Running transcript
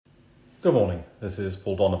Good morning. This is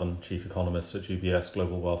Paul Donovan, Chief Economist at UBS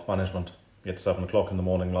Global Wealth Management. It's 7 o'clock in the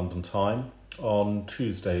morning London time on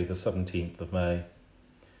Tuesday the 17th of May.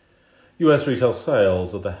 US retail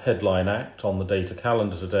sales are the headline act on the data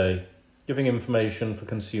calendar today, giving information for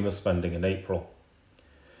consumer spending in April.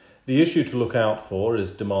 The issue to look out for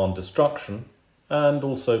is demand destruction and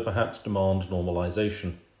also perhaps demand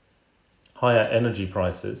normalization. Higher energy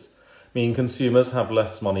prices mean consumers have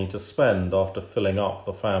less money to spend after filling up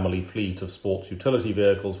the family fleet of sports utility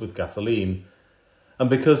vehicles with gasoline. And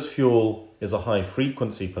because fuel is a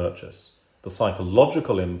high-frequency purchase, the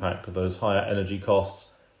psychological impact of those higher energy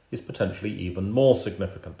costs is potentially even more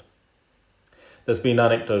significant. There's been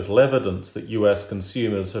anecdotal evidence that US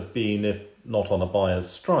consumers have been, if not on a buyer's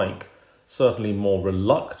strike, certainly more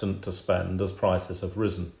reluctant to spend as prices have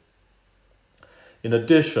risen. In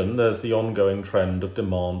addition, there's the ongoing trend of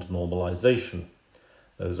demand normalization.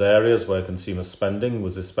 Those areas where consumer spending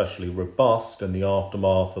was especially robust in the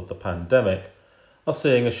aftermath of the pandemic are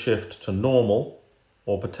seeing a shift to normal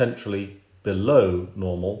or potentially below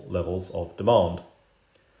normal levels of demand.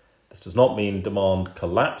 This does not mean demand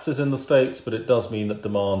collapses in the States, but it does mean that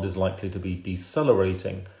demand is likely to be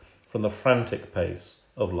decelerating from the frantic pace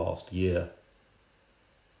of last year.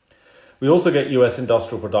 We also get US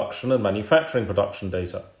industrial production and manufacturing production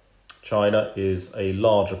data. China is a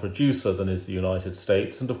larger producer than is the United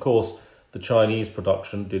States, and of course, the Chinese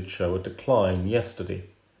production did show a decline yesterday.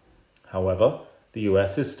 However, the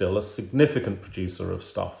US is still a significant producer of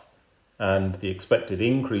stuff, and the expected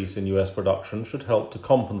increase in US production should help to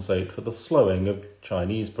compensate for the slowing of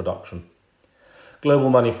Chinese production.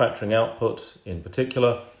 Global manufacturing output, in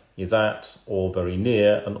particular, is at or very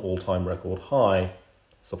near an all-time record high.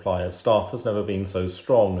 Supply of stuff has never been so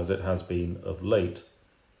strong as it has been of late,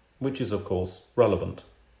 which is of course relevant.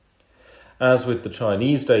 As with the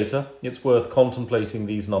Chinese data, it's worth contemplating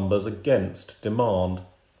these numbers against demand.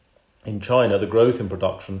 In China, the growth in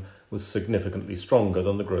production was significantly stronger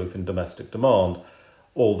than the growth in domestic demand,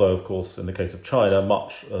 although of course in the case of China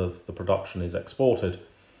much of the production is exported.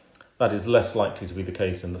 That is less likely to be the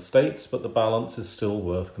case in the States, but the balance is still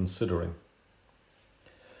worth considering.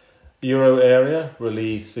 The Euro area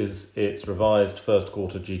releases its revised first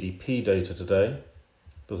quarter GDP data today.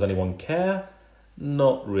 Does anyone care?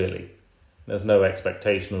 Not really. There's no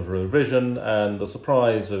expectation of revision, and the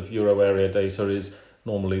surprise of Euro area data is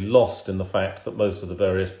normally lost in the fact that most of the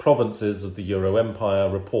various provinces of the Euro Empire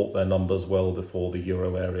report their numbers well before the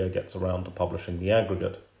Euro area gets around to publishing the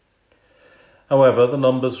aggregate. However, the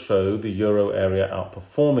numbers show the Euro area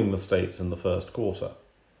outperforming the States in the first quarter.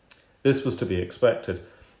 This was to be expected.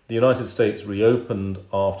 The United States reopened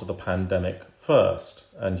after the pandemic first,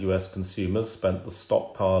 and US consumers spent the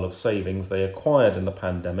stockpile of savings they acquired in the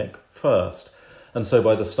pandemic first. And so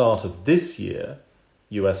by the start of this year,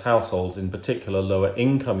 US households, in particular lower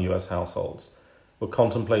income US households, were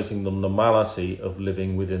contemplating the normality of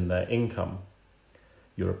living within their income.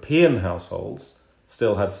 European households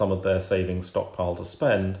still had some of their savings stockpile to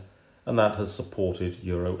spend, and that has supported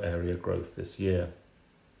Euro area growth this year.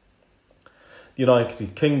 The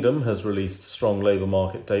United Kingdom has released strong labour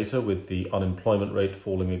market data, with the unemployment rate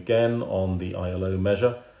falling again on the ILO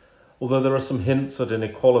measure, although there are some hints at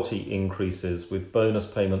inequality increases, with bonus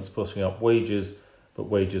payments pushing up wages, but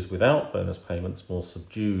wages without bonus payments more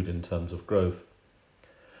subdued in terms of growth.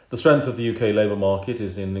 The strength of the UK labour market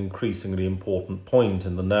is an increasingly important point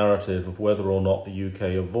in the narrative of whether or not the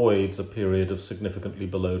UK avoids a period of significantly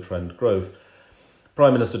below-trend growth.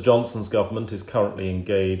 Prime Minister Johnson's government is currently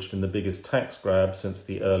engaged in the biggest tax grab since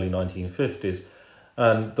the early 1950s,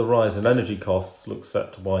 and the rise in energy costs looks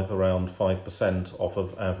set to wipe around 5% off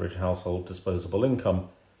of average household disposable income.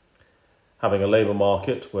 Having a labour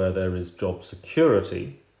market where there is job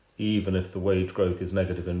security, even if the wage growth is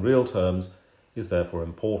negative in real terms, is therefore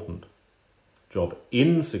important. Job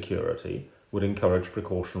insecurity would encourage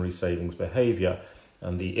precautionary savings behaviour,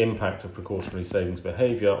 and the impact of precautionary savings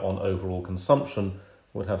behaviour on overall consumption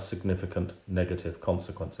would have significant negative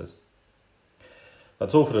consequences.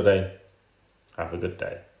 That's all for today. Have a good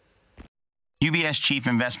day. UBS Chief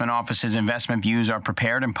Investment Office's investment views are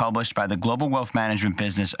prepared and published by the global wealth management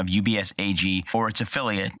business of UBS AG or its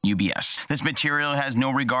affiliate, UBS. This material has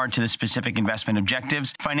no regard to the specific investment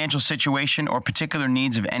objectives, financial situation, or particular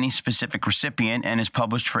needs of any specific recipient and is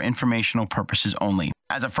published for informational purposes only.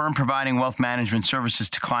 As a firm providing wealth management services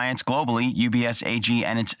to clients globally, UBS AG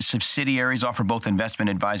and its subsidiaries offer both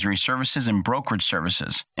investment advisory services and brokerage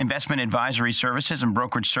services. Investment advisory services and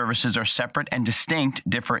brokerage services are separate and distinct,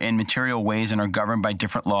 differ in material ways and are governed by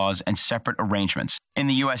different laws and separate arrangements. In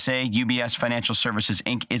the USA, UBS Financial Services,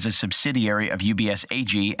 Inc. is a subsidiary of UBS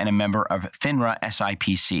AG and a member of FINRA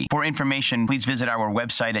SIPC. For information, please visit our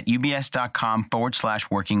website at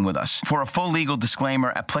ubs.com/working with us. For a full legal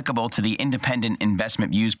disclaimer applicable to the independent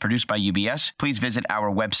investment views produced by UBS, please visit our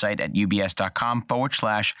website at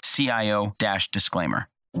ubs.com/CIO-disclaimer.